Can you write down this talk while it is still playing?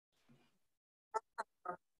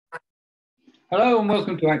Hello and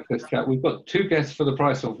welcome to AXSChat. We've got two guests for the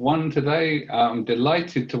price of one today. I'm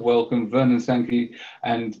delighted to welcome Vernon Sankey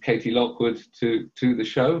and Katey Lockwood to the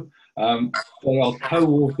show. They are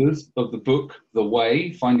co-authors of the book, The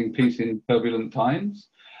Way, Finding Peace in Turbulent Times.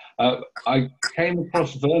 I came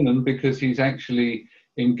across Vernon because he's actually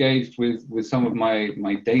engaged with some of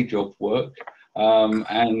my day job work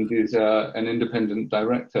and is an independent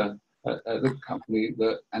director at the company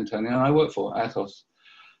that Antonio and I work for, Atos.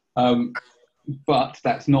 But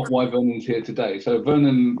that's not why Vernon's here today. So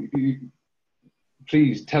Vernon,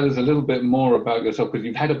 please tell us a little bit more about yourself, because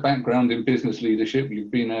you've had a background in business leadership.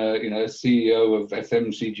 You've been a CEO of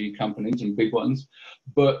FMCG companies and big ones,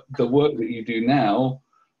 but the work that you do now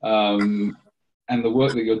and the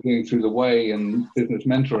work that you're doing through The Way and business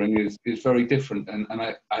mentoring is very different. And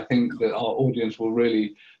I think that our audience will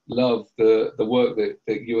really love the work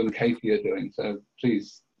that you and Katey are doing. So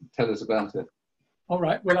please tell us about it. All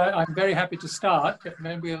right. Well, I'm very happy to start, and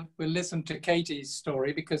then we'll listen to Katey's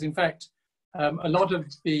story, because in fact, a lot of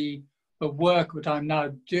the work that I'm now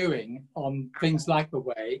doing on things like The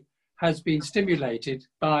Way has been stimulated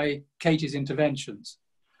by Katey's interventions.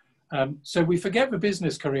 So we forget the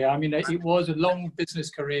business career. I mean, it was a long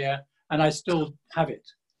business career, and I still have it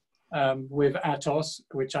with Atos,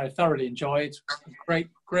 which I thoroughly enjoyed.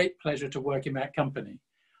 Great pleasure to work in that company,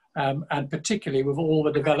 and particularly with all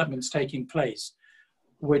the developments taking place,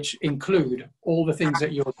 which include all the things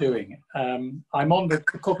that you're doing. I'm on the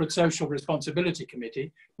Corporate Social Responsibility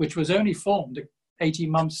Committee, which was only formed 18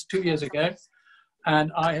 months, 2 years ago,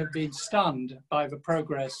 and I have been stunned by the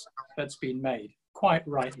progress that's been made, quite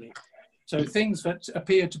rightly. So things that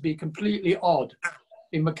appear to be completely odd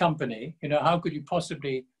in the company, how could you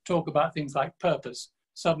possibly talk about things like purpose,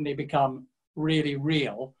 suddenly become really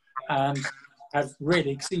real and have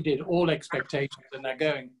really exceeded all expectations, and they're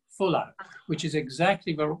going full out, which is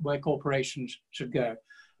exactly where corporations should go.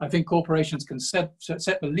 I think corporations can set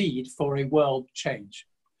the lead for a world change.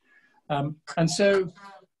 And so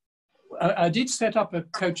I did set up a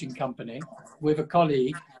coaching company with a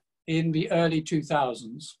colleague in the early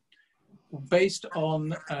 2000s based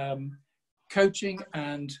on coaching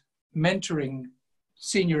and mentoring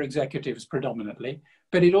senior executives predominantly,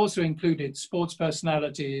 but it also included sports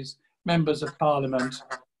personalities, members of parliament,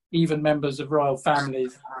 even members of royal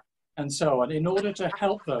families, and so on, in order to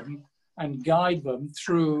help them and guide them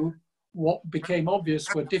through what became obvious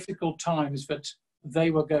were difficult times that they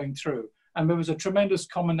were going through. And there was a tremendous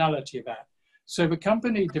commonality of that. So the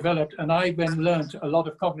company developed, and I then learned a lot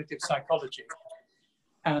of cognitive psychology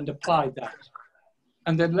and applied that.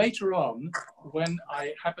 And then later on, when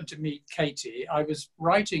I happened to meet Katey, I was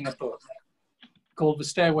writing a book called The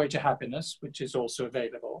Stairway to Happiness, which is also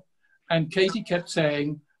available. And Katey kept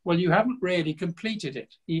saying, well, you haven't really completed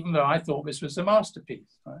it, even though I thought this was a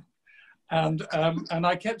masterpiece. Right? And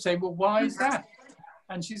I kept saying, well, why is that?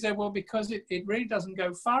 And she said, well, because it really doesn't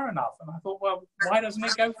go far enough. And I thought, well, why doesn't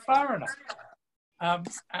it go far enough?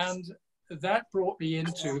 And that brought me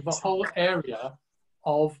into the whole area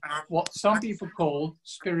of what some people call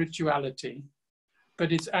spirituality,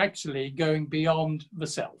 but it's actually going beyond the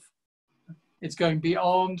self. It's going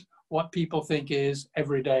beyond what people think is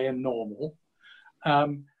everyday and normal.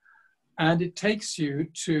 And it takes you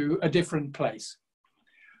to a different place.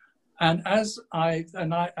 And as I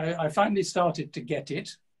finally started to get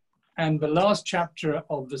it, and the last chapter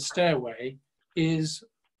of The Stairway is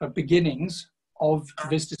the beginnings of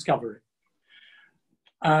this discovery.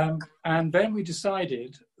 And then we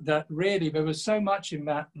decided that really there was so much in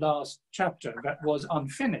that last chapter that was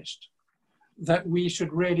unfinished that we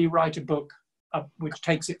should really write a book which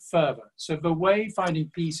takes it further. So The Way, Finding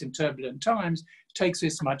Peace in Turbulent Times takes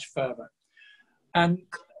this much further. And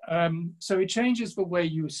so it changes the way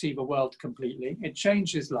you see the world completely. It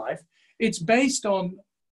changes life. It's based on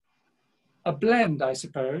a blend, I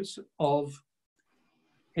suppose, of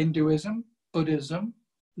Hinduism, Buddhism,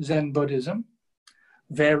 Zen Buddhism,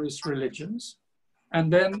 various religions.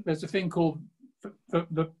 And then there's a thing called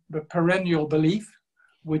the perennial belief,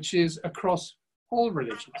 which is across all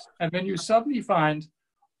religions. And then you suddenly find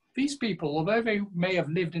these people, although they may have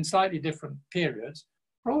lived in slightly different periods,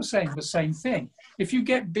 are all saying the same thing. If you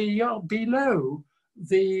get below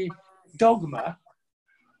the dogma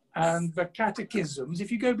and the catechisms,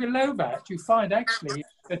 if you go below that, you find actually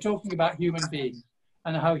they're talking about human beings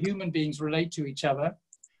and how human beings relate to each other,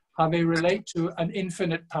 how they relate to an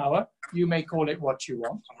infinite power. You may call it what you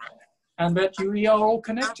want, and that we are all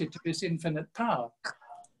connected to this infinite power.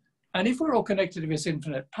 And if we're all connected to this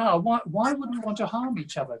infinite power, why would we want to harm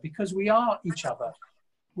each other? Because we are each other.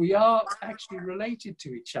 We are actually related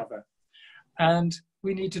to each other. And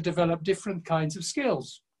we need to develop different kinds of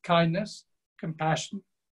skills: kindness, compassion,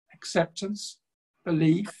 acceptance,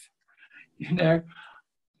 belief,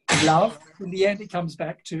 love. In the end, it comes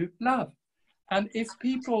back to love. And if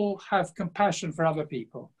people have compassion for other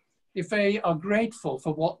people, if they are grateful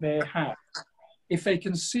for what they have, if they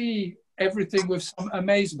can see everything with some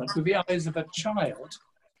amazement, with the eyes of a child,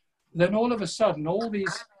 then all of a sudden, all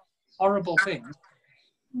these horrible things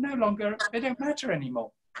no longer, they don't matter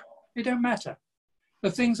anymore. They don't matter.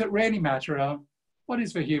 The things that really matter are, what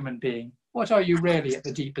is the human being? What are you really at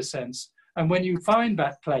the deeper sense? And when you find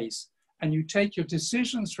that place and you take your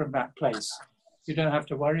decisions from that place, you don't have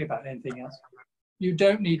to worry about anything else. You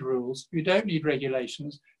don't need rules. You don't need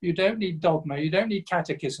regulations. You don't need dogma. You don't need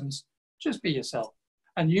catechisms. Just be yourself.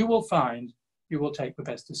 And you will find you will take the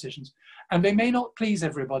best decisions. And they may not please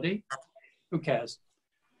everybody. Who cares?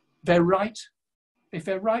 They're right. If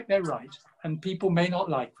they're right, they're right. And people may not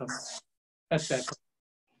like them. That's their problem.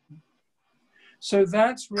 So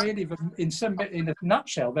that's really, in a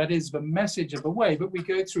nutshell, that is the message of the way, but we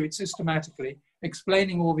go through it systematically,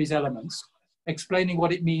 explaining all these elements, explaining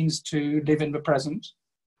what it means to live in the present,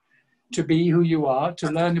 to be who you are, to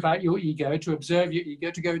learn about your ego, to observe your ego,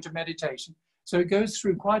 to go into meditation. So it goes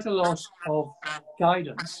through quite a lot of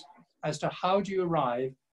guidance as to how do you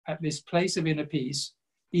arrive at this place of inner peace,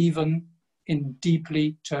 even in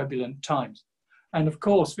deeply turbulent times. And of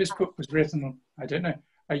course, this book was written, I don't know,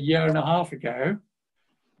 a year and a half ago.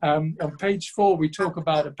 On page 4, we talk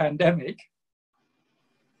about a pandemic,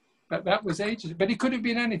 but that was ages, but it could have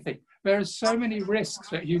been anything. There are so many risks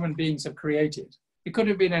that human beings have created. It could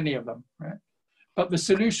have been any of them, right? But the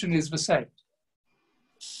solution is the same.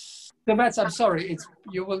 So that's, I'm sorry,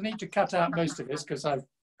 you will need to cut out most of this because I've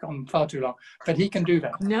gone far too long, but he can do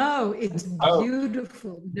that. No, it's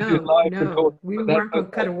beautiful. No, we weren't going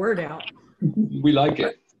to cut a word out. We like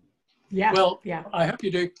it. Yeah. Well, yeah. I hope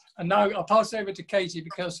you do. And now I'll pass over to Katey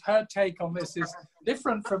because her take on this is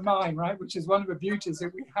different from mine, right? Which is one of the beauties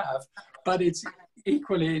that we have, but it's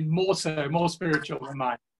equally more so, more spiritual than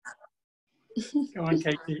mine. Go on,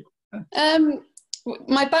 Katey.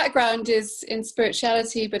 My background is in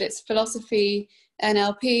spirituality, but it's philosophy,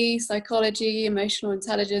 NLP, psychology, emotional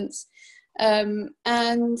intelligence.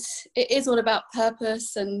 And it is all about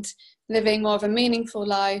purpose and living more of a meaningful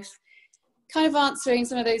life, kind of answering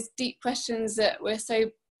some of those deep questions that we're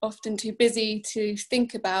so often too busy to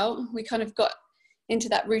think about. We kind of got into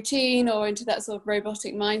that routine or into that sort of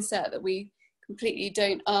robotic mindset that we completely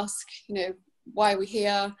don't ask, why are we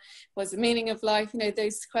here? What's the meaning of life?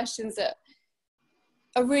 Those questions that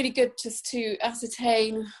are really good just to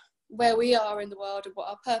ascertain where we are in the world and what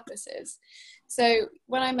our purpose is. So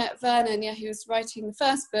when I met Vernon, he was writing the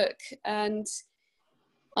first book, and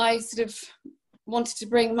I sort of wanted to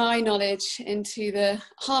bring my knowledge into the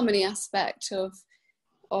harmony aspect of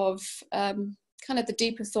kind of the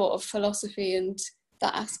deeper thought of philosophy and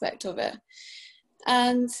that aspect of it.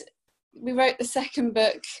 And we wrote the second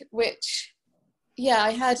book, which,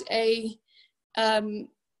 I had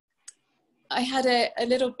a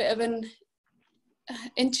little bit of an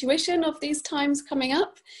intuition of these times coming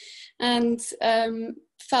up, and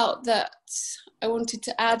felt that I wanted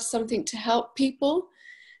to add something to help people,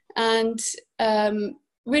 and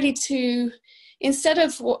really to, instead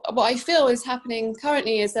of what I feel is happening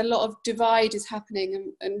currently is a lot of divide is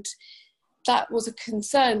happening, and that was a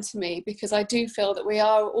concern to me because I do feel that we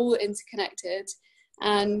are all interconnected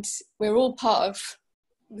and we're all part of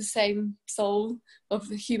the same soul of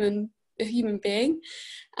the human being,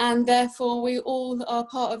 and therefore we all are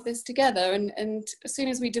part of this together, and as soon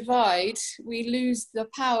as we divide we lose the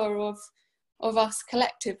power of us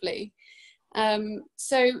collectively.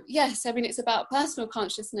 So yes, I mean, it's about personal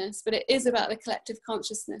consciousness, but it is about the collective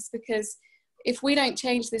consciousness, because if we don't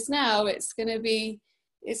change this now, it's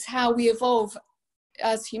how we evolve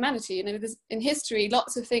as humanity. In history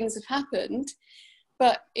lots of things have happened,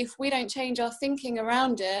 but if we don't change our thinking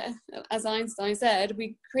around it, as Einstein said,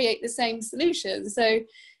 we create the same solution. So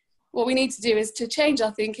what we need to do is to change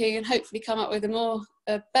our thinking and hopefully come up with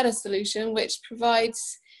a better solution which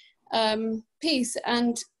provides peace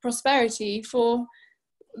and prosperity for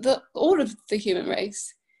all of the human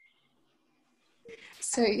race.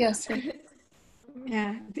 So yes.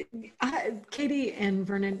 Yeah, Katey and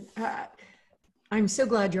Vernon, I'm so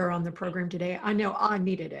glad you're on the program today. I know I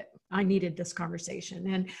needed it. I needed this conversation,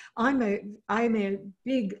 and I'm a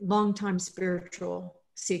big, long-time spiritual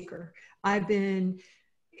seeker. I've been,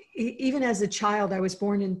 even as a child, I was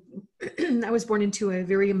born into a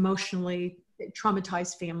very emotionally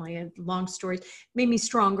traumatized family, and long stories made me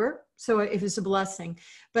stronger. So it was a blessing.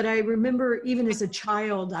 But I remember even as a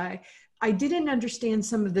child, I didn't understand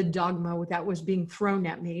some of the dogma that was being thrown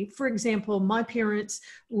at me. For example, my parents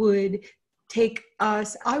would take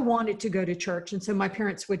us, I wanted to go to church. And so my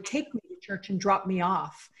parents would take me to church and drop me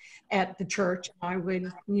off at the church. I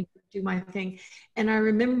would do my thing. And I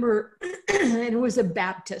remember, and it was a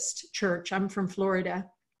Baptist church. I'm from Florida.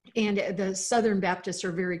 And the Southern Baptists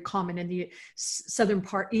are very common in the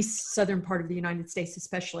east southern part of the United States,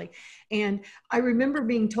 especially. And I remember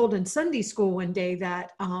being told in Sunday school one day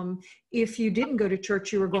that if you didn't go to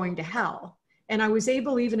church, you were going to hell. And I was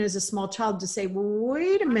able, even as a small child, to say, well,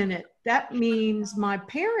 wait a minute, that means my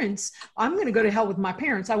parents, I'm going to go to hell with my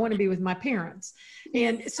parents. I want to be with my parents.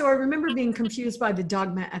 And so I remember being confused by the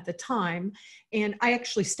dogma at the time. And I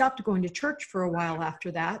actually stopped going to church for a while after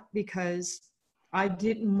that because I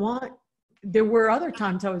didn't want, there were other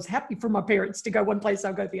times I was happy for my parents to go one place,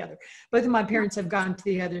 I'll go the other. Both of my parents have gone to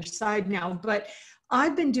the other side now, but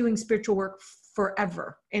I've been doing spiritual work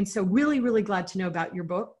forever. And so really, really glad to know about your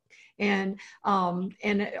book and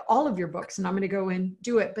all of your books, and I'm going to go and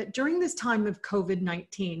do it. But during this time of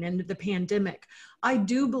COVID-19 and the pandemic, I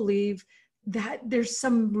do believe that there's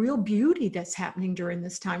some real beauty that's happening during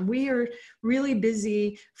this time. We are really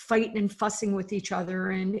busy fighting and fussing with each other.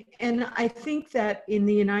 And I think that in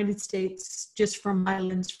the United States, just from my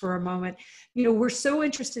lens for a moment, we're so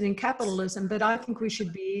interested in capitalism, but I think we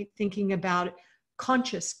should be thinking about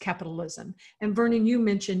conscious capitalism. And Vernon, you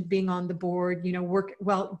mentioned being on the board,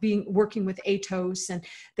 working with Atos, and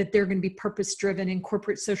that they're going to be purpose-driven in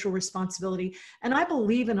corporate social responsibility. And I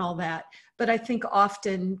believe in all that, but I think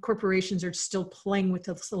often corporations are still playing with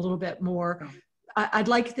us a little bit more. I'd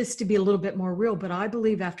like this to be a little bit more real, but I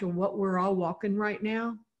believe after what we're all walking right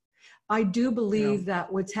now, I do believe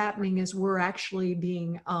that what's happening is we're actually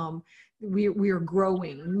being, we are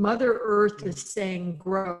growing. Mother Earth is saying,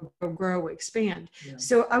 grow, grow, grow, expand. Yeah.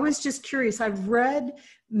 So I was just curious. I've read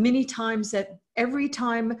many times that every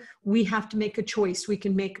time we have to make a choice, we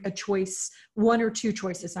can make a choice, one or two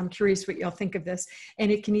choices. I'm curious what y'all think of this.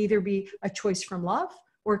 And it can either be a choice from love,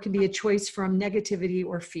 or it can be a choice from negativity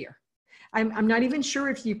or fear. I'm not even sure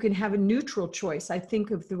if you can have a neutral choice. I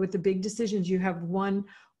think with the big decisions, you have one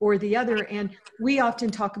or the other. And we often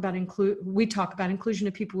talk about inclusion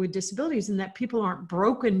of people with disabilities, and that people aren't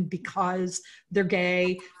broken because they're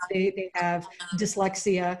gay, they have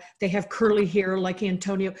dyslexia, they have curly hair like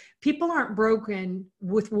Antonio. People aren't broken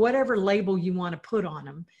with whatever label you want to put on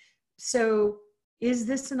them. So is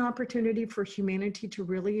this an opportunity for humanity to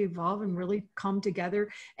really evolve and really come together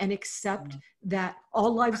and accept that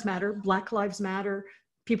all lives matter, Black lives matter,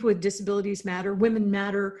 people with disabilities matter, women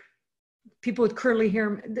matter, people with curly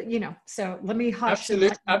hair, so let me hush.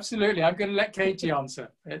 Absolutely. I'm going to let Katey answer.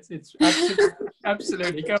 It's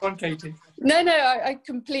absolutely. Go on, Katey. No, I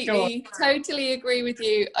completely, totally agree with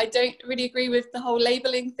you. I don't really agree with the whole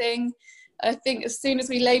labeling thing. I think as soon as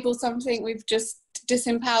we label something, we've just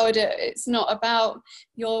disempowered it. It's not about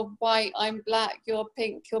you're white, I'm black, you're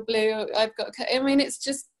pink, you're blue, it's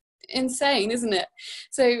just insane, isn't it?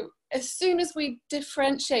 So as soon as we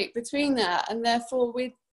differentiate between that, and therefore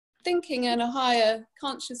we're thinking in a higher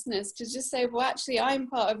consciousness to just say, well, actually, I'm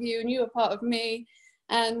part of you and you are part of me,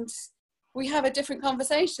 and we have a different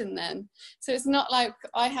conversation then. So it's not like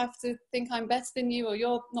I have to think I'm better than you or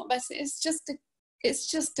you're not better. It's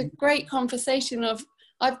just a great conversation of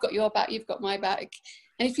I've got your back, you've got my back.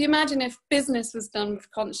 And if you imagine if business was done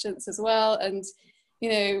with conscience as well, and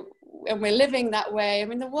and we're living that way,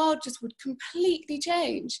 the world just would completely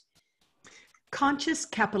change. Conscious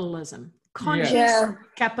capitalism.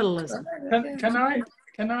 Capitalism.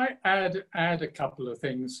 Can I add a couple of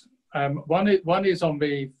things? One is on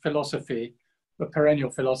the philosophy, the perennial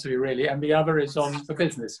philosophy really, and the other is on the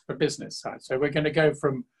business side. So we're going to go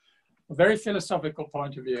from a very philosophical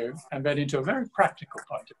point of view and then into a very practical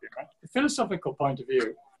point of view. Right? The philosophical point of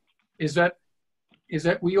view is that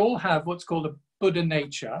we all have what's called a Buddha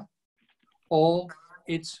nature, or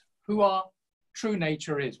it's who our true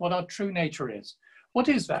nature is, what our true nature is. What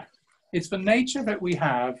is that? It's the nature that we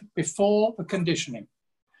have before the conditioning.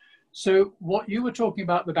 So what you were talking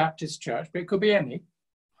about, the Baptist church, but it could be any,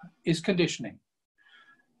 is conditioning.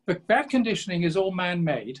 But that conditioning is all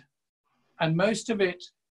man-made, and most of it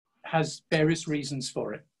has various reasons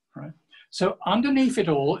for it, right? So underneath it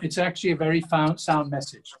all, it's actually a very sound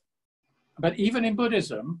message. But even in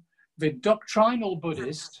Buddhism, the doctrinal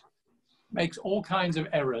Buddhist makes all kinds of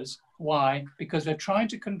errors. Why? Because they're trying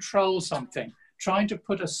to control something, trying to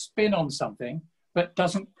put a spin on something that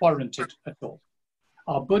doesn't warrant it at all.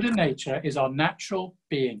 Our Buddha nature is our natural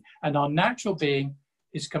being, and our natural being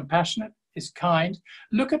is compassionate, is kind.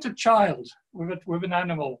 Look at a child with an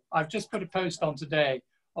animal. I've just put a post on today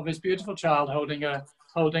of this beautiful child holding a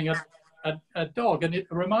dog, and it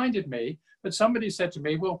reminded me that somebody said to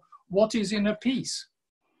me, well, what is inner peace?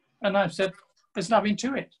 And I've said, there's nothing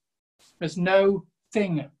to it. There's no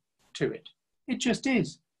thing to it. It just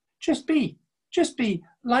is. Just be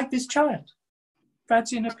like this child.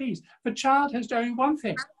 That's inner peace. The child has only one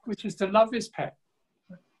thing, which is to love his pet.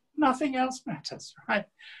 Nothing else matters, right?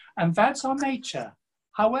 And that's our nature.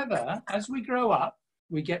 However, as we grow up,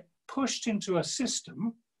 we get pushed into a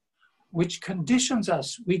system which conditions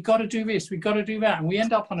us. We've got to do this, we've got to do that. And we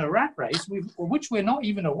end up on a rat race, which we're not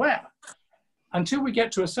even aware until we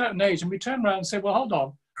get to a certain age and we turn around and say, well, hold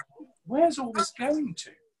on, where's all this going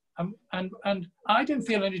to? And I don't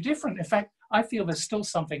feel any different. In fact, I feel there's still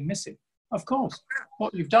something missing. Of course,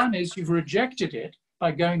 what you've done is you've rejected it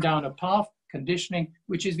by going down a path, conditioning,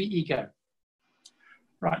 which is the ego.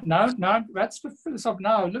 Right, now that's the philosophy.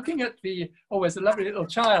 Now, looking at the, oh, there's a lovely little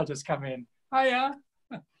child has come in. Hiya.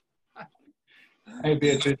 Hey,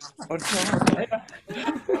 Beatrice.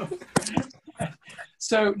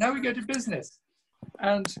 So now we go to business.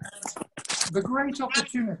 And the great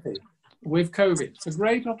opportunity with COVID, the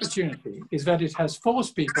great opportunity is that it has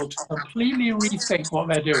forced people to completely rethink what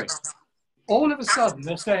they're doing. All of a sudden,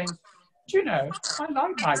 they're saying, do you know, I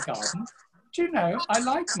like my garden. Do you know, I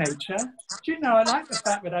like nature. Do you know, I like the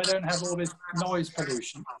fact that I don't have all this noise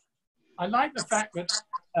pollution. I like the fact that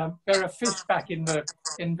there are fish back in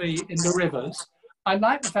the rivers. I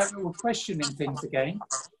like the fact that we're questioning things again.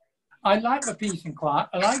 I like the peace and quiet.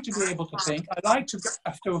 I like to be able to think. I like to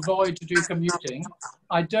have to avoid to do commuting.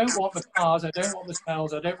 I don't want the cars. I don't want the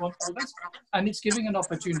smells. I don't want all this. And it's giving an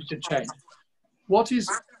opportunity to change. What is,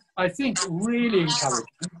 I think, really encouraging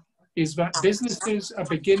is that businesses are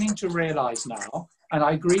beginning to realize now, and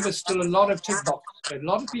I agree there's still a lot of tick boxes, a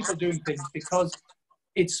lot of people doing things because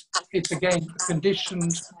it's again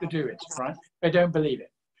conditioned to do it, right? They don't believe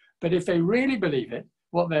it. But if they really believe it,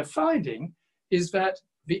 what they're finding is that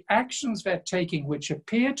the actions they're taking, which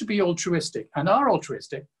appear to be altruistic and are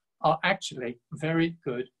altruistic, are actually very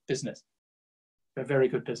good business. They're very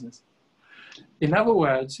good business. In other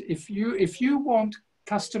words, if you want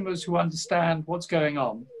customers who understand what's going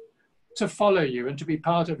on to follow you and to be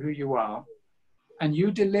part of who you are, and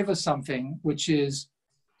you deliver something which is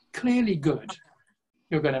clearly good,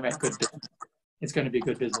 you're going to make good business. It's going to be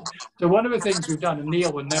good business. So one of the things we've done, and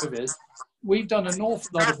Neil will know this, we've done an awful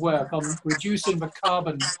lot of work on reducing the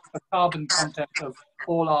carbon content of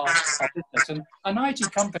all our business. And an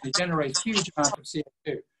IT company generates huge amounts of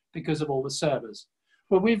CO2 because of all the servers.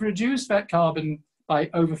 Well, we've reduced that carbon by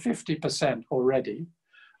over 50% already.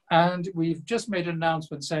 And we've just made an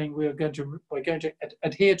announcement saying we're going to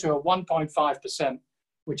adhere to a 1.5%,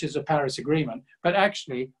 which is a Paris Agreement. But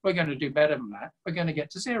actually, we're going to do better than that. We're going to get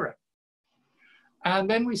to zero. And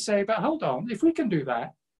then we say, but hold on, if we can do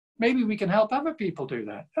that, maybe we can help other people do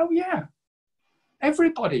that. Oh, yeah.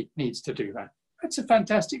 Everybody needs to do that. That's a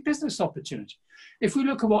fantastic business opportunity. If we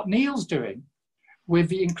look at what Neil's doing with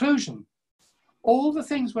the inclusion, all the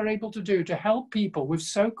things we're able to do to help people with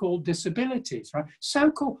so-called disabilities, right?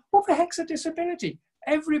 So-called, what the heck's a disability?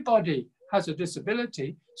 Everybody has a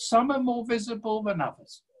disability. Some are more visible than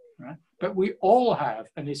others, right? But we all have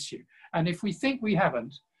an issue. And if we think we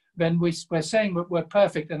haven't, then we're saying that we're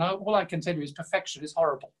perfect. And all I can tell you is perfection is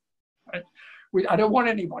horrible, right? I don't want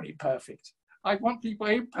anybody perfect. I want people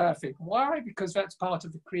imperfect. Why? Because that's part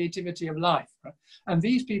of the creativity of life, right? And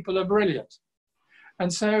these people are brilliant.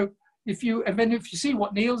 And so if you see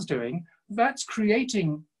what Neil's doing, that's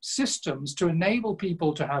creating systems to enable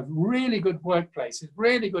people to have really good workplaces,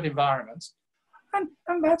 really good environments. And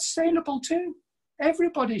that's saleable too.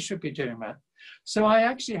 Everybody should be doing that. So I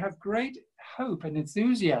actually have great hope and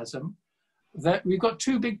enthusiasm that we've got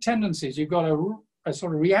two big tendencies. You've got a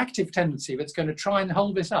sort of reactive tendency that's going to try and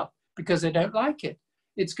hold this up because they don't like it.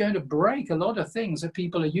 It's going to break a lot of things that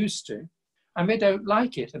people are used to, and they don't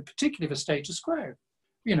like it, and particularly the status quo.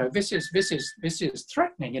 You know, this is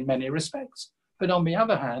threatening in many respects. But on the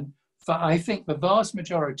other hand, for I think the vast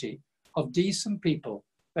majority of decent people,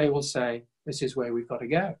 they will say, this is where we've got to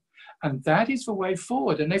go. And that is the way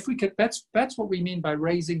forward. And if we could, that's what we mean by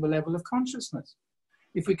raising the level of consciousness.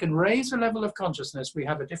 If we can raise the level of consciousness, we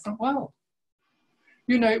have a different world.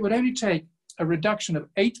 You know, it would only take a reduction of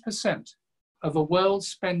 8% of the world's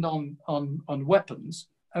spend on weapons,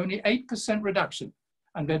 only 8% reduction,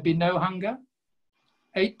 and there'd be no hunger.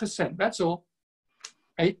 8%, that's all,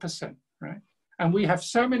 8%, right? And we have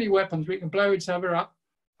so many weapons, we can blow each other up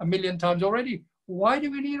 1 million times already. Why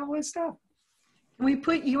do we need all this stuff? Can we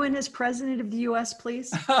put you in as president of the US,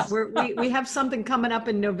 please? we have something coming up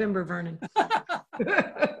in November, Vernon.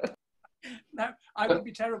 No, I would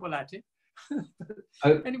be terrible at it.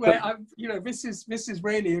 Anyway, this is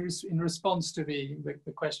really in response to the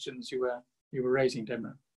questions you were raising,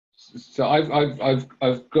 Debra. So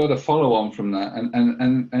I've got a follow on from that,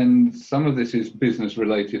 and some of this is business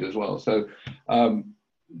related as well. So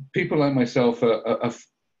people like myself are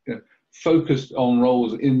focused on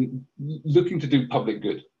roles in looking to do public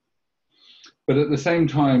good, but at the same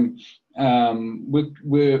time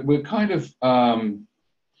we're kind of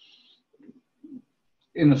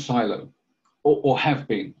in a silo, or have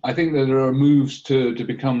been. I think that there are moves to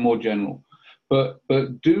become more general, but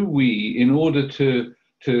do we, in order to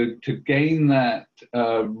gain that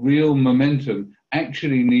real momentum,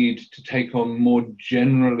 actually need to take on more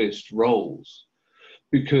generalist roles?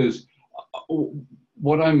 Because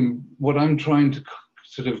what I'm trying to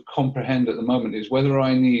sort of comprehend at the moment is whether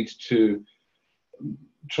I need to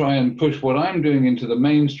try and push what I'm doing into the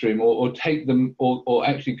mainstream, or take them, or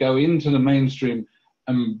actually go into the mainstream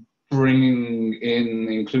and bringing in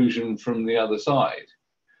inclusion from the other side.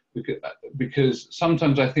 Because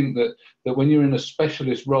sometimes I think that when you're in a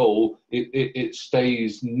specialist role, it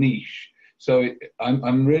stays niche. So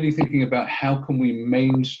I'm really thinking about how can we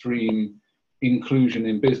mainstream inclusion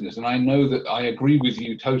in business. And I know that I agree with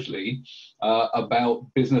you totally about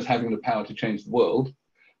business having the power to change the world.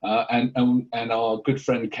 And our good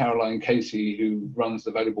friend Caroline Katey, who runs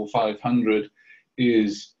the Valuable 500,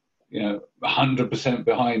 is 100%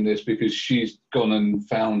 behind this, because she's gone and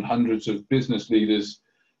found hundreds of business leaders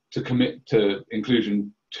to commit to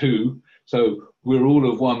inclusion too. So we're all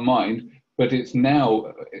of one mind, but it's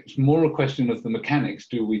more a question of the mechanics.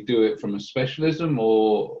 Do we do it from a specialism,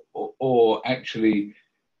 or actually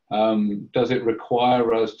does it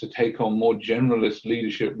require us to take on more generalist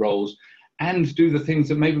leadership roles and do the things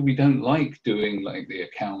that maybe we don't like doing, like the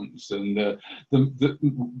accounts and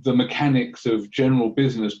the mechanics of general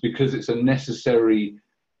business, because it's a necessary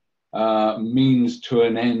means to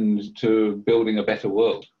an end to building a better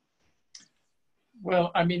world?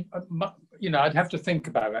 Well, I mean, I'd have to think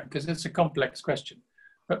about that, because it's a complex question.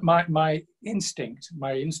 But my instant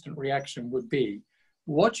reaction would be,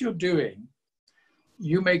 what you're doing,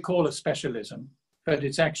 you may call a specialism, but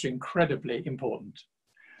it's actually incredibly important.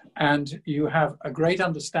 And you have a great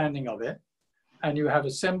understanding of it, and you have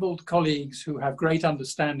assembled colleagues who have great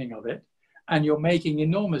understanding of it, and you're making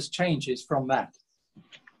enormous changes from that.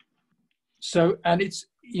 So, and it's,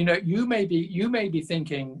 you may be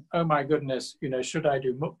thinking, oh my goodness, should I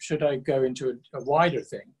go into a wider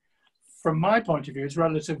thing? From my point of view, it's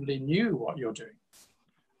relatively new what you're doing,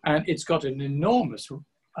 and it's got an enormous,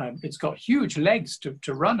 it's got huge legs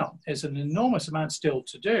to run on. There's an enormous amount still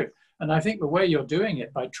to do, and I think the way you're doing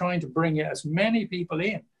it, by trying to bring as many people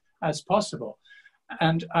in as possible,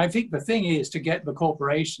 and I think the thing is to get the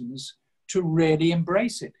corporations to really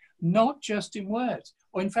embrace it, not just in words.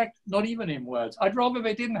 Or in fact, not even in words. I'd rather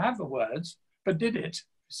they didn't have the words, but did it.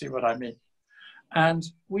 See what I mean? And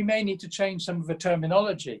we may need to change some of the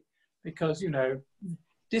terminology, because,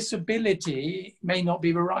 disability may not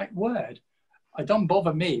be the right word. It don't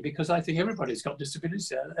bother me, because I think everybody's got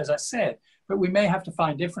disabilities, as I said, but we may have to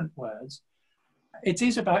find different words. It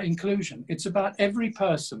is about inclusion. It's about every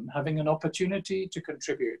person having an opportunity to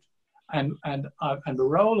contribute. And the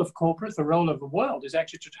role of corporates, the role of the world, is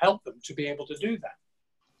actually to help them to be able to do that.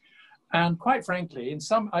 And quite frankly,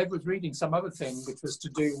 I was reading some other thing which was to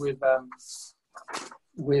do with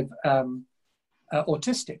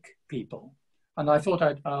autistic people. And I thought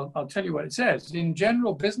I'll tell you what it says. In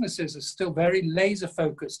general, businesses are still very laser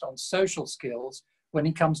focused on social skills when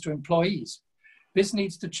it comes to employees. This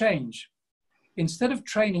needs to change. Instead of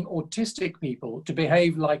training autistic people to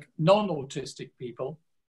behave like non-autistic people,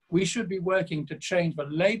 we should be working to change the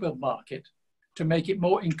labor market to make it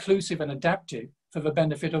more inclusive and adaptive for the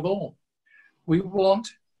benefit of all. We want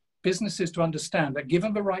businesses to understand that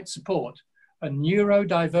given the right support, a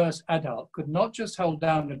neurodiverse adult could not just hold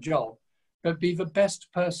down a job, but be the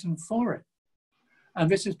best person for it. And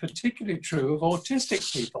this is particularly true of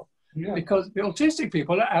autistic people, because the autistic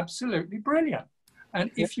people are absolutely brilliant.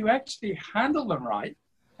 And if you actually handle them right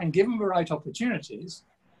and give them the right opportunities,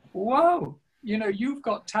 whoa, you've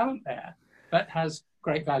got talent there that has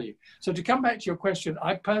great value. So to come back to your question,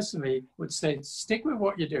 I personally would say stick with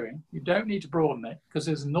what you're doing. You don't need to broaden it, because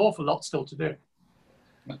there's an awful lot still to do.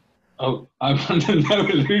 Oh, I'm under no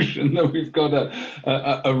illusion that we've got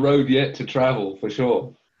a road yet to travel, for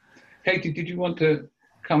sure. Katey, did you want to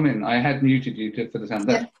come in? I had muted you for the sound.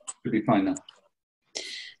 That should be fine now.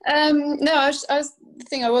 No, the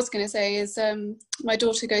thing I was going to say is my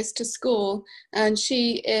daughter goes to school, and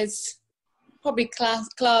she is probably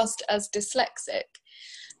classed as dyslexic.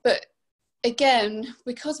 But again,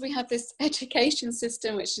 because we have this education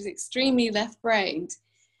system which is extremely left-brained,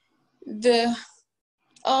 the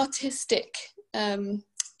artistic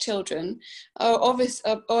children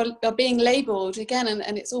are being labelled again,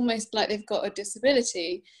 and it's almost like they've got a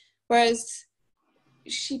disability, whereas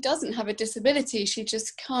she doesn't have a disability. She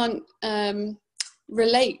just can't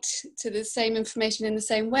relate to the same information in the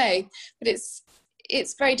same way. But it's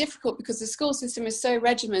very difficult because the school system is so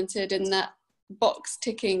regimented in that box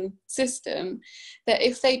ticking system that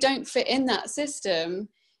if they don't fit in that system,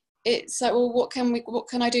 it's like, well, what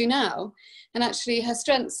can I do now? And actually her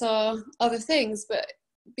strengths are other things, but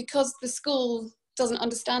because the school doesn't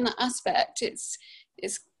understand that aspect, it's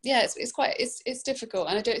difficult,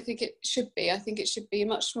 and I don't think it should be. I think it should be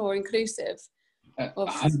much more inclusive.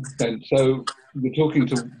 100%. So we're talking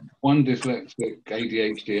to one dyslexic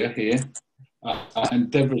ADHD here,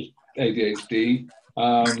 and Debra's ADHD.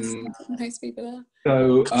 Most people are.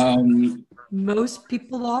 So most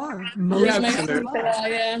people are. Most people are,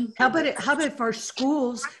 yeah. How about if our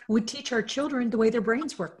schools would teach our children the way their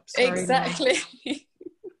brains work? Sorry, exactly.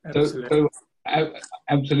 So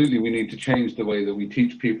absolutely, we need to change the way that we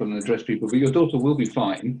teach people and address people. But your daughter will be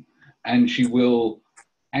fine, and she will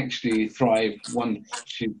actually thrive once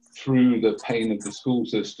she's through the pain of the school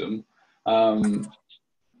system.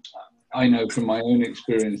 I know from my own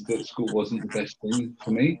experience that school wasn't the best thing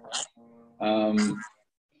for me. And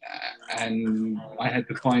I had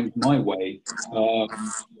to find my way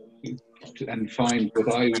and find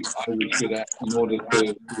what I was good at in order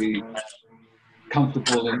to be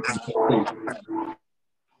comfortable and complete.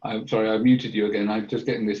 I'm sorry, I muted you again. I'm just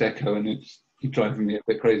getting this echo and it's driving me a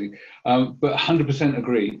bit crazy. But 100%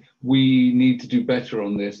 agree. We need to do better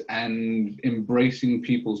on this, and embracing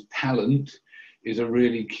people's talent is a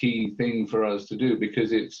really key thing for us to do,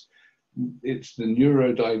 because it's the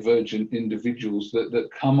neurodivergent individuals that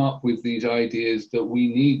come up with these ideas that we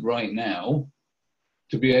need right now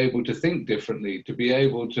to be able to think differently, to be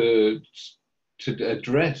able to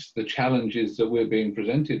address the challenges that we're being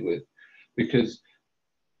presented with. Because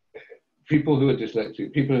people who are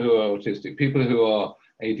dyslexic, people who are autistic, people who are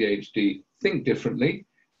ADHD think differently,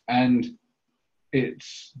 and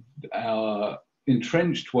it's our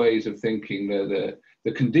entrenched ways of thinking, the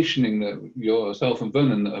conditioning that yourself and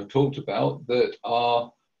Vernon have talked about, that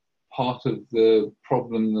are part of the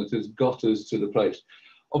problem that has got us to the place.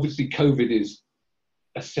 Obviously, COVID is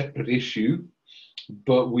a separate issue,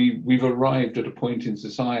 but we've arrived at a point in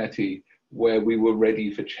society where we were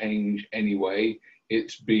ready for change anyway.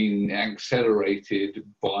 It's been accelerated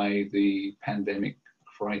by the pandemic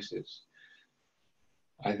crisis.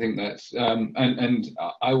 I think that's, and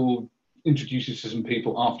I will introduce you to some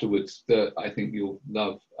people afterwards that I think you'll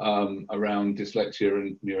love around dyslexia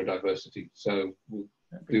and neurodiversity. So we'll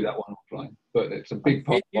do that one offline. But it's a big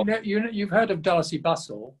part. You've heard of Darcy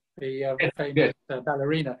Bussell, the famous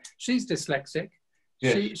ballerina. She's dyslexic.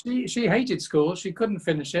 Yes. She hated school. She couldn't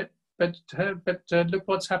finish it. But look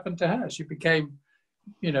what's happened to her. She became,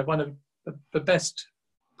 one of the best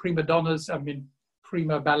prima ballerinas.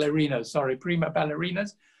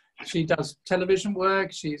 She does television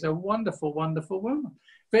work. She's a wonderful, wonderful woman.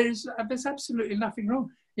 There's absolutely nothing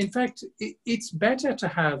wrong. In fact, it's better to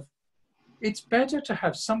have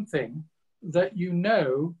something that you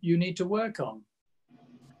need to work on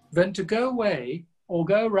than to go away or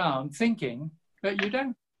go around thinking that you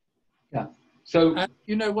don't. Yeah. So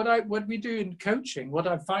what we do in coaching, what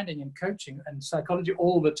I'm finding in coaching and psychology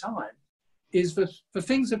all the time, is the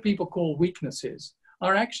things that people call weaknesses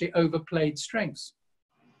are actually overplayed strengths.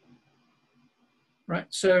 Right.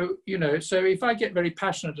 So if I get very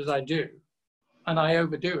passionate as I do, and I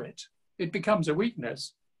overdo it, it becomes a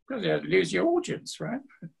weakness because you lose your audience, right?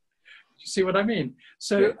 You see what I mean?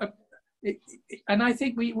 So, and I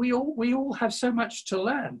think we all have so much to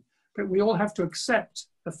learn, but we all have to accept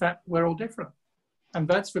the fact we're all different, and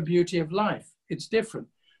that's the beauty of life. It's different.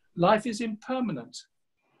 Life is impermanent.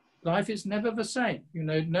 Life is never the same.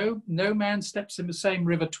 No man steps in the same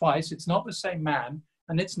river twice. It's not the same man,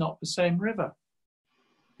 and it's not the same river.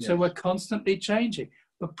 So we're constantly changing.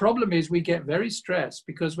 The problem is we get very stressed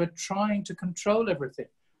because we're trying to control everything.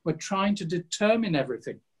 We're trying to determine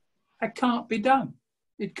everything. That can't be done.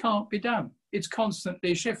 It can't be done. It's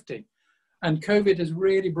constantly shifting. And COVID has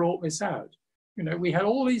really brought this out. We had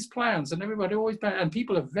all these plans and everybody always, and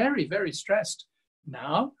people are very, very stressed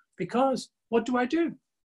now because what do I do?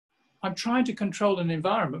 I'm trying to control an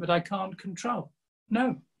environment that I can't control.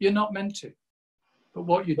 No, you're not meant to. But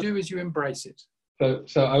what you do is you embrace it.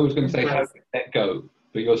 So I was going to say how to let go,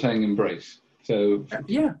 but you're saying embrace. So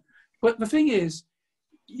yeah, but the thing is,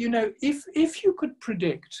 if you could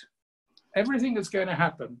predict everything that's going to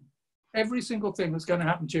happen, every single thing that's going to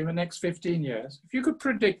happen to you in the next 15 years, if you could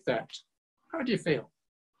predict that, how do you feel?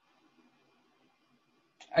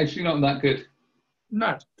 Actually, not that good.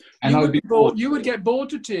 No. And You would get bored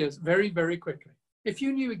to tears very, very quickly. If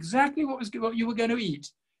you knew exactly what you were going to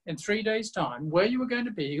eat in 3 days' time, where you were going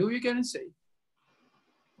to be, who you're going to see.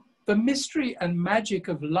 The mystery and magic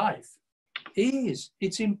of life is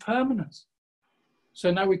its impermanence.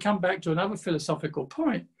 So now we come back to another philosophical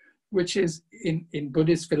point, which is in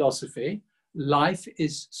Buddhist philosophy, life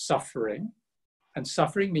is suffering, and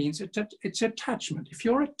suffering means it's attachment. If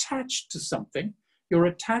you're attached to something, you're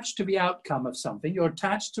attached to the outcome of something, you're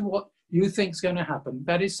attached to what you think is going to happen,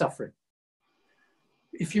 that is suffering.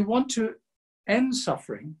 If you want to end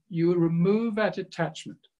suffering, you remove that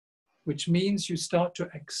attachment, which means you start to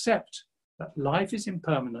accept that life is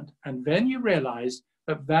impermanent, and then you realize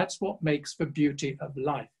that that's what makes the beauty of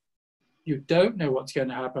life. You don't know what's going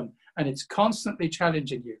to happen, and it's constantly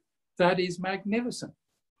challenging you. That is magnificent.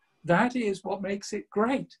 That is what makes it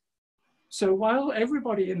great. So while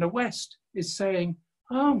everybody in the West is saying,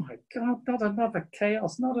 oh my God, not another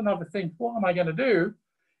chaos, not another thing, what am I going to do?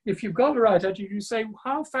 If you've got the right attitude, you say,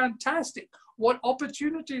 how fantastic, what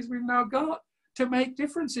opportunities we've now got to make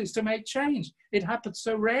differences, to make change. It happens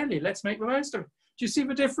so rarely, let's make the most of it. Do you see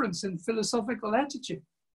the difference in philosophical attitude?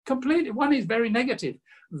 Completely. One is very negative,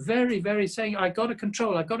 very, very saying, I got to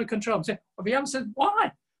control, I got to control. I'm saying, well, the other says,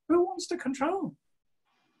 why? Who wants to control?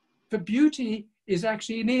 The beauty is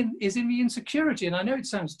actually in the insecurity. And I know it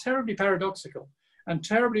sounds terribly paradoxical and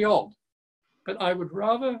terribly odd, but I would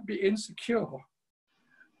rather be insecure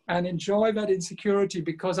and enjoy that insecurity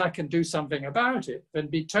because I can do something about it than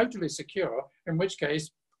be totally secure, in which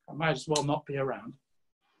case I might as well not be around.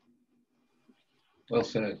 Well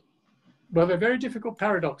said. Well, they're very difficult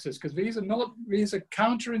paradoxes because these are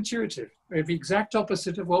counterintuitive. They're the exact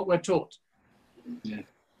opposite of what we're taught. Yeah.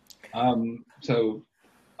 So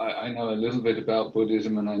I know a little bit about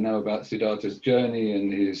Buddhism, and I know about Siddhartha's journey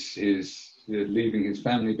and his leaving his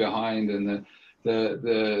family behind, and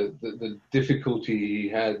the difficulty he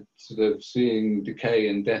had sort of seeing decay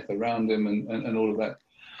and death around him, and all of that.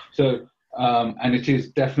 So and it is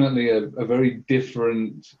definitely a very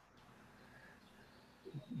different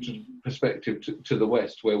perspective to the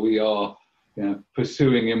West, where we are, you know,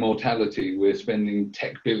 pursuing immortality. We're spending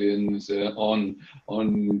tech billions on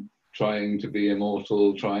trying to be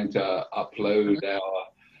immortal, trying to upload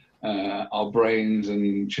our brains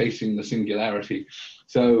and chasing the singularity.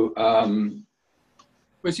 So,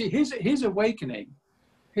 well, see, his awakening,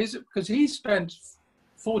 because he spent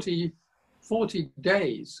 40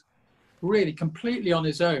 days really completely on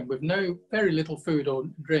his own with very little food or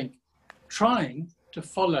drink, trying to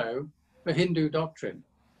follow the Hindu doctrine.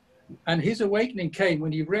 And his awakening came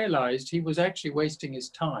when he realized he was actually wasting his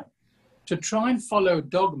time. To try and follow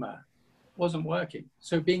dogma wasn't working.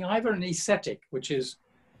 So being either an ascetic, which is,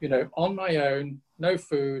 you know, on my own, no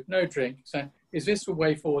food, no drink, so is this the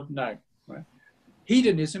way forward? No. Right?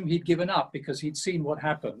 Hedonism, he'd given up because he'd seen what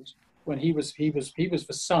happened when he was the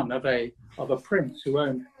son of a prince who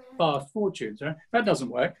owned vast fortunes. Right? That doesn't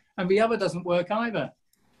work. And the other doesn't work either.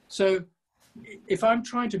 So if I'm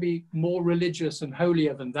trying to be more religious and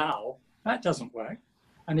holier than thou, that doesn't work.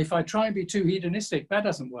 And if I try and be too hedonistic, that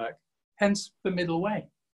doesn't work. Hence the middle way.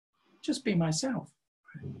 Just be myself.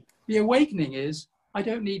 The awakening is, I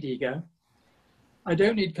don't need ego. I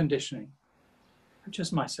don't need conditioning. I'm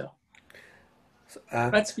just myself.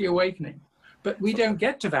 That's the awakening. But we don't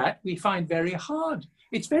get to that. We find very hard.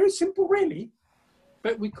 It's very simple, really.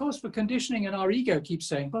 But because the conditioning and our ego keeps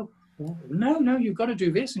saying, well, no, you've got to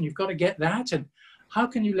do this and you've got to get that. And how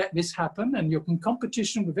can you let this happen? And you're in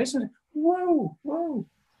competition with this. And whoa,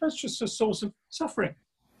 that's just a source of suffering.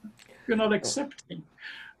 You're not accepting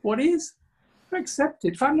what is. Accept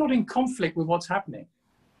it. If I'm not in conflict with what's happening,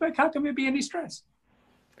 like, how can there be any stress?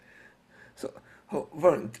 So,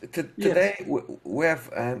 Vernon, today we have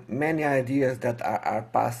many ideas that are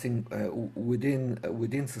passing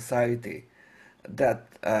within society that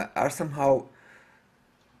are somehow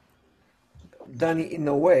done in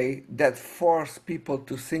a way that force people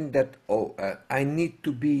to think that, I need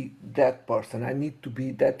to be that person, I need to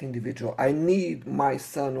be that individual, I need my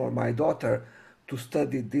son or my daughter to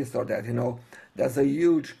study this or that. You know, there's a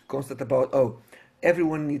huge concept about,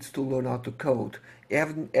 everyone needs to learn how to code,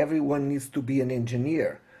 everyone needs to be an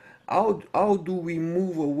engineer. How do we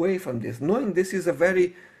move away from this, knowing this is a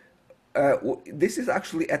very this is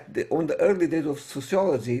actually on the early days of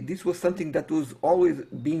sociology, this was something that was always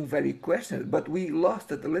being very questioned, but we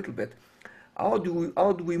lost it a little bit. How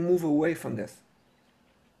do we move away from this?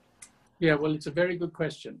 Yeah, well, it's a very good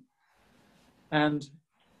question. And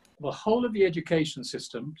the whole of the education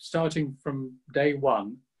system, starting from day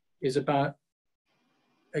one, is about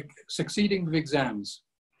succeeding with exams.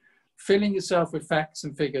 filling yourself with facts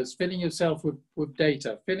and figures, filling yourself with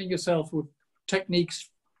data, filling yourself with techniques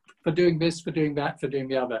for doing this, for doing that, for doing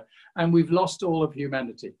the other. And we've lost all of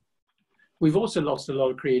humanity. We've also lost a lot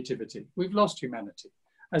of creativity. We've lost humanity.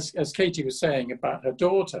 As Katey was saying about her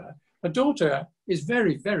daughter is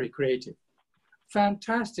very, very creative.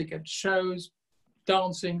 Fantastic at shows,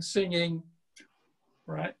 dancing, singing,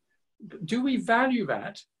 right? Do we value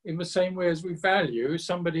that in the same way as we value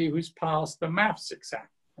somebody who's passed the maths exam?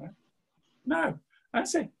 Right? No, I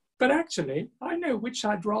say, but actually, I know which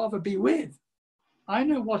I'd rather be with. I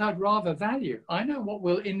know what I'd rather value. I know what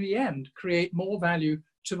will, in the end, create more value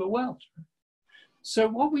to the world. So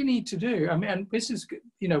what we need to do, I mean, and this is,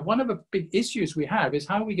 you know, one of the big issues we have is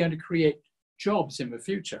how are we going to create jobs in the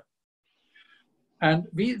future? And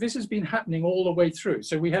this has been happening all the way through.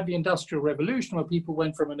 So we had the Industrial Revolution where people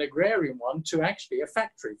went from an agrarian one to actually a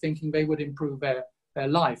factory, thinking they would improve their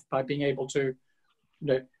life by being able to, you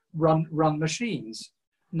know, run machines.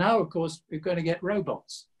 Now, of course, we're going to get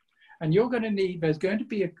robots. And you're going to need, there's going to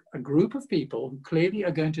be a group of people who clearly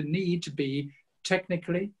are going to need to be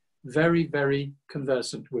technically very, very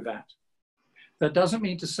conversant with that. That doesn't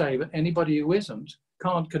mean to say that anybody who isn't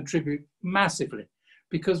can't contribute massively,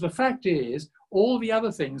 because the fact is all the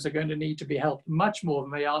other things are going to need to be helped much more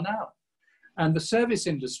than they are now. And the service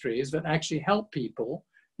industries that actually help people,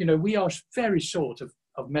 you know, we are very short of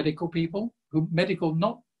medical people, medical,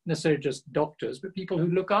 not necessarily just doctors, but people who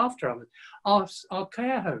look after others. Our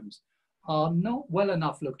care homes are not well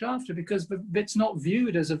enough looked after because it's not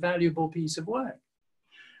viewed as a valuable piece of work.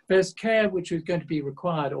 There's care which is going to be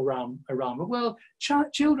required around the world.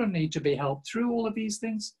 Children need to be helped through all of these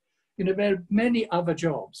things. You know, there are many other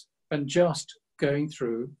jobs than just going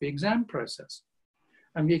through the exam process.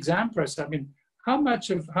 And the exam process, I mean, how much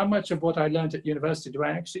of what I learned at university do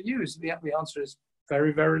I actually use? The answer is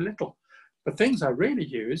very, very little. The things I really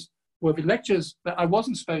used were the lectures that I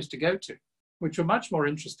wasn't supposed to go to, which were much more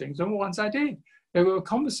interesting than the ones I did. There were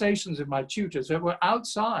conversations with my tutors that were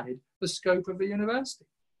outside the scope of the university.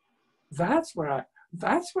 That's where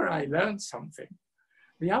I learned something.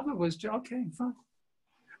 The other was, okay, fine.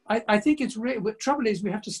 I think it's really, the trouble is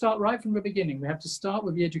we have to start right from the beginning. We have to start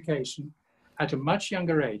with the education at a much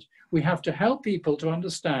younger age. We have to help people to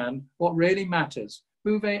understand what really matters,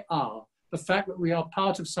 who they are, the fact that we are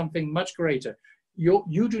part of something much greater.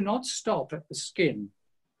 You do not stop at the skin.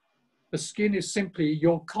 The skin is simply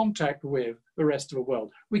your contact with the rest of the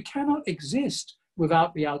world. We cannot exist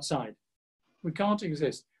without the outside. We can't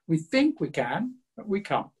exist. We think we can, but we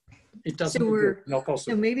can't. It doesn't exist, not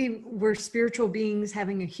possible. So maybe we're spiritual beings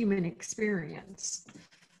having a human experience,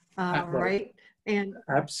 right? And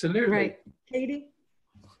absolutely. Right.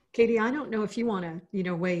 Katey, I don't know if you want to, you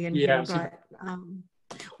know, weigh in here, but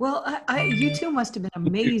well, you two must have been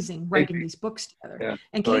amazing writing these books together. Yeah,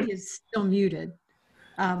 and Katey is still muted,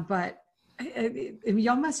 but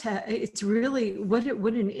y'all must have. It's really what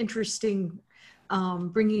an interesting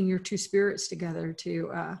bringing your two spirits together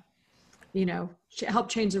to, you know, help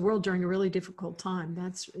change the world during a really difficult time.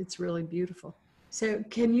 It's really beautiful. So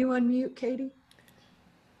can you unmute, Katey?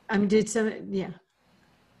 Yeah.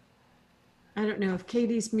 I don't know if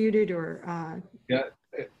Katey's muted or. Yeah,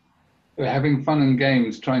 we're having fun and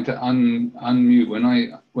games trying to unmute.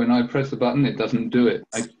 When I press the button, it doesn't do it.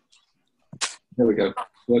 There we go.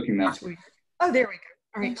 It's working now. Oh, there we go.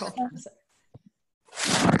 All right, cool.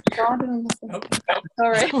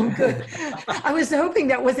 Sorry. Oh, good. I was hoping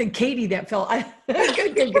that wasn't Katey that fell.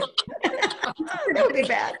 Good. That would be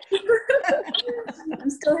bad. I'm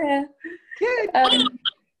still here. Good.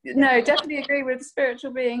 No, definitely agree with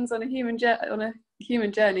spiritual beings on a human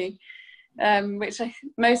journey, which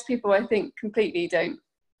most people, I think, completely don't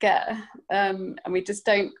get, and we just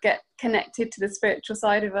don't get connected to the spiritual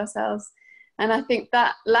side of ourselves. And I think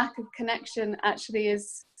that lack of connection actually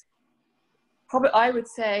is probably, I would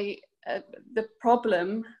say, the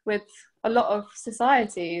problem with a lot of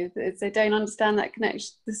society is they don't understand that connection,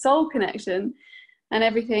 the soul connection, and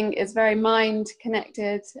everything is very mind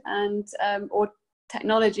connected and or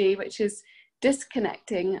technology, which is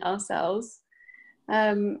disconnecting ourselves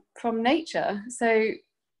from nature. So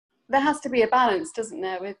there has to be a balance, doesn't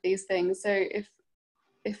there, with these things? So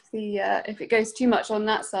if it goes too much on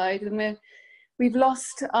that side, then we've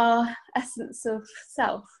lost our essence of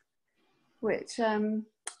self, which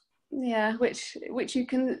which you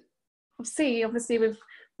can see obviously with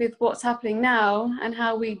what's happening now and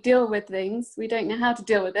how we deal with things. We don't know how to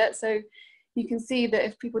deal with it, so you can see that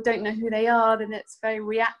if people don't know who they are, then it's very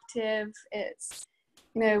reactive. It's,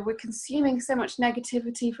 you know, we're consuming so much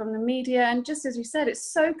negativity from the media, and just as you said,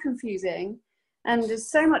 it's so confusing, and there's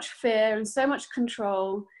so much fear and so much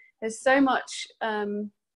control. There's so much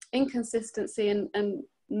inconsistency and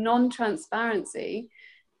non-transparency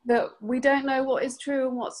that we don't know what is true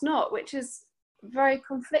and what's not, which is very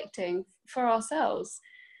conflicting for ourselves.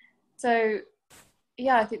 So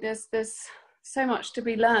yeah, I think there's so much to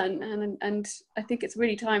be learned, and I think it's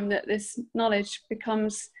really time that this knowledge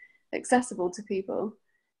becomes accessible to people.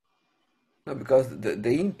 No, because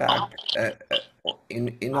the impact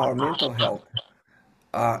in our mental health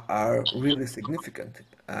are really significant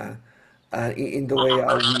in the way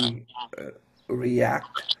how we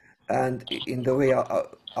react, and in the way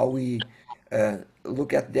how we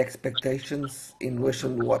look at the expectations in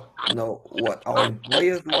relation to what, you know, what our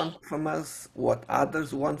employers want from us, what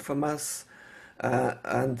others want from us,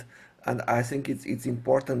 and I think it's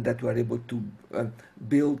important that we're able to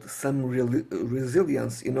build some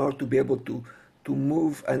resilience in order to be able to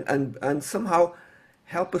move and somehow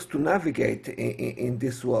help us to navigate in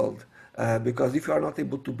this world. Because if we are not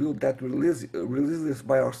able to build that resilience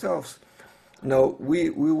by ourselves, no, we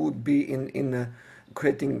would be in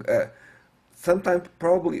creating sometimes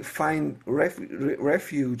probably find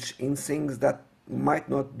refuge in things that might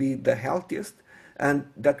not be the healthiest, and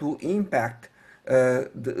that will impact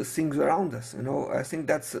the things around us. You know, I think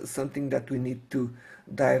that's something that we need to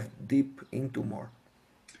dive deep into more.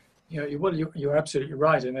 Yeah, well, you're absolutely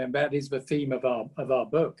right, and that is the theme of our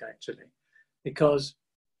book, actually, because,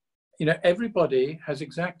 you know, everybody has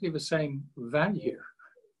exactly the same value.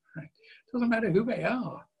 Right? It doesn't matter who they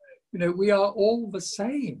are. You know, we are all the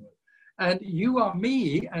same, and you are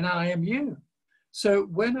me, and I am you. So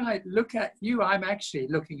when I look at you, I'm actually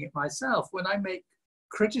looking at myself. When I make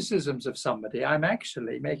criticisms of somebody, I'm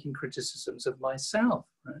actually making criticisms of myself.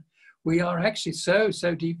 Right? We are actually so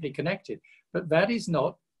deeply connected, but that is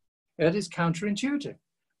counterintuitive.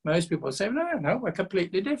 Most people say, no, we're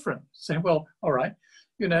completely different. Say, well, all right,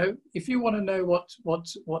 you know, if you want to know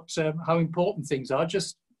how important things are,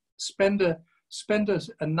 just spend a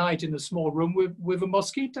night in a small room with a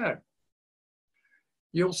mosquito.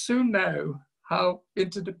 You'll soon know how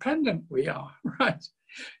interdependent we are, right?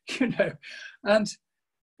 You know, and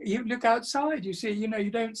you look outside, you see, you know,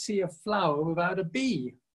 you don't see a flower without a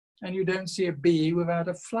bee, and you don't see a bee without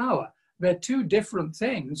a flower. They're two different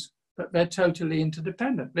things, but they're totally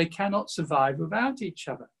interdependent. They cannot survive without each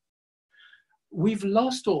other. We've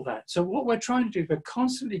lost all that. So what we're trying to do, we're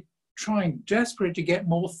constantly trying desperately to get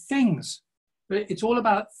more things. It's all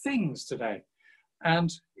about things today.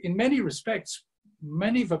 And in many respects,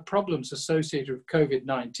 many of the problems associated with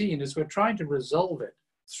COVID-19 is we're trying to resolve it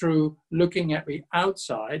through looking at the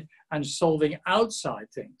outside and solving outside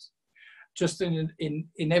things. Just in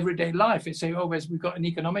everyday life, they say, oh, we've got an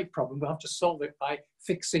economic problem, we'll have to solve it by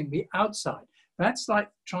fixing the outside. That's like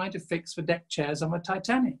trying to fix the deck chairs on the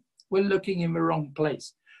Titanic. We're looking in the wrong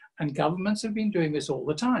place. And governments have been doing this all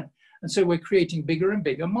the time. And so we're creating bigger and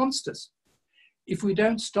bigger monsters. If we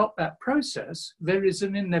don't stop that process, there is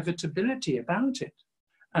an inevitability about it.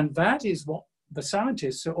 And that is what the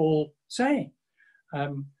scientists are all saying.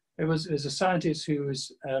 There's a scientist who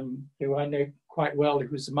I know quite well, who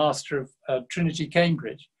was the master of Trinity,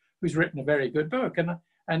 Cambridge, who's written a very good book.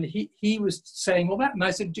 And he was saying all that. And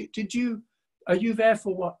I said, are you there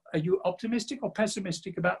for what? Are you optimistic or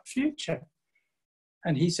pessimistic about the future?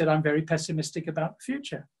 And he said, I'm very pessimistic about the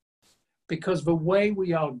future, because the way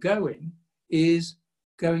we are going is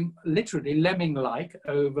going literally lemming-like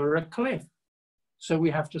over a cliff. So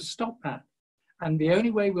we have to stop that. And the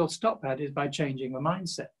only way we'll stop that is by changing the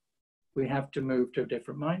mindset. We have to move to a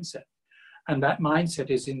different mindset. And that mindset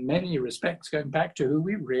is in many respects going back to who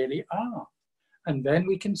we really are. And then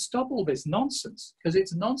we can stop all this nonsense, because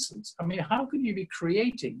it's nonsense. I mean, how can you be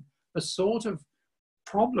creating the sort of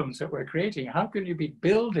problems that we're creating? How can you be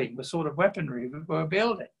building the sort of weaponry that we're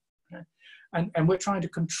building? And we're trying to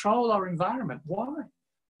control our environment. Why?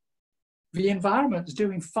 The environment is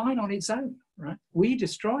doing fine on its own, right? We're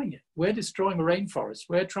destroying it. We're destroying the rainforest.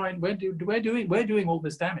 We're doing all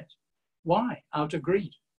this damage. Why? Out of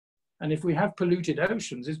greed. And if we have polluted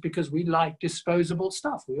oceans, it's because we like disposable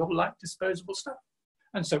stuff. We all like disposable stuff.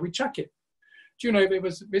 And so we chuck it. Do you know,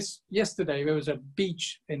 yesterday there was a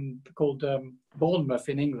beach called Bournemouth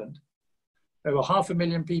in England. There were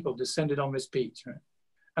 500,000 people descended on this beach, right?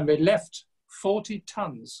 And they left 40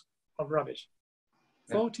 tons of rubbish.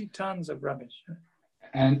 40 tons of rubbish.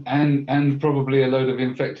 And probably a load of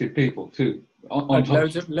infected people too.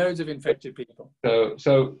 Loads of infected people.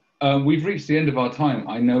 So we've reached the end of our time.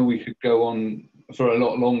 I know we could go on for a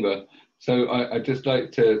lot longer. So I'd just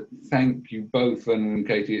like to thank you both, Vernon and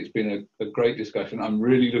Katey. It's been a great discussion. I'm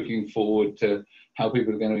really looking forward to how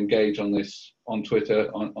people are going to engage on this on Twitter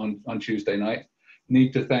on Tuesday night.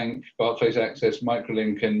 Need to thank Barclays Access,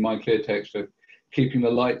 Microlink and MyClearText for keeping the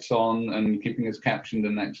lights on and keeping us captioned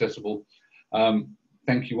and accessible.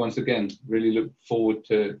 Thank you once again. Really look forward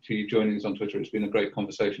to you joining us on Twitter. It's been a great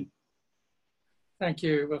conversation. Thank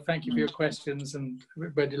you. Well, thank you for your questions, and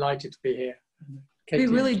we're delighted to be here. Katey. We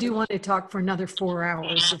really do want to talk for another 4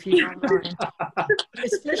 hours, if you don't mind.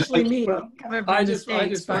 Especially me. I just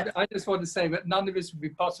want to say that none of this would be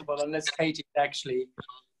possible unless Katey actually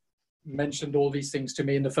mentioned all these things to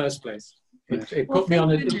me in the first place. It put me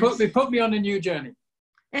on a new journey.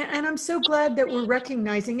 And I'm so glad that we're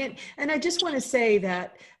recognizing it. And I just want to say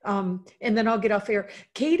that, and then I'll get off air.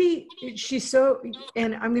 Katey, she's so,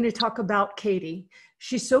 and I'm going to talk about Katey.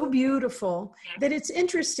 She's so beautiful that it's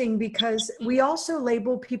interesting because we also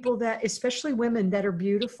label people that, especially women that are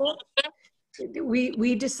beautiful.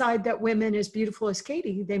 We decide that women as beautiful as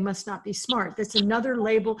Katey, they must not be smart. That's another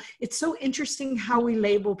label. It's so interesting how we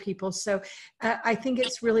label people. So I think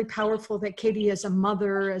it's really powerful that Katey, as a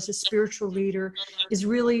mother, as a spiritual leader, is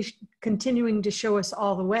really continuing to show us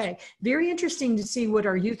all the way. Very interesting to see what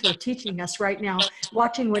our youth are teaching us right now,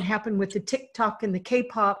 watching what happened with the TikTok and the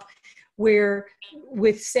K-pop, where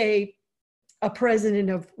with, say, a president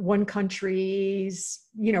of one country's,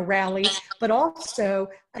 rally, but also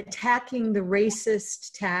attacking the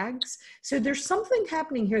racist tags. So there's something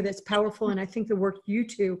happening here that's powerful. And I think the work you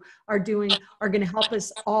two are doing are going to help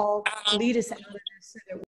us all lead us out of this so that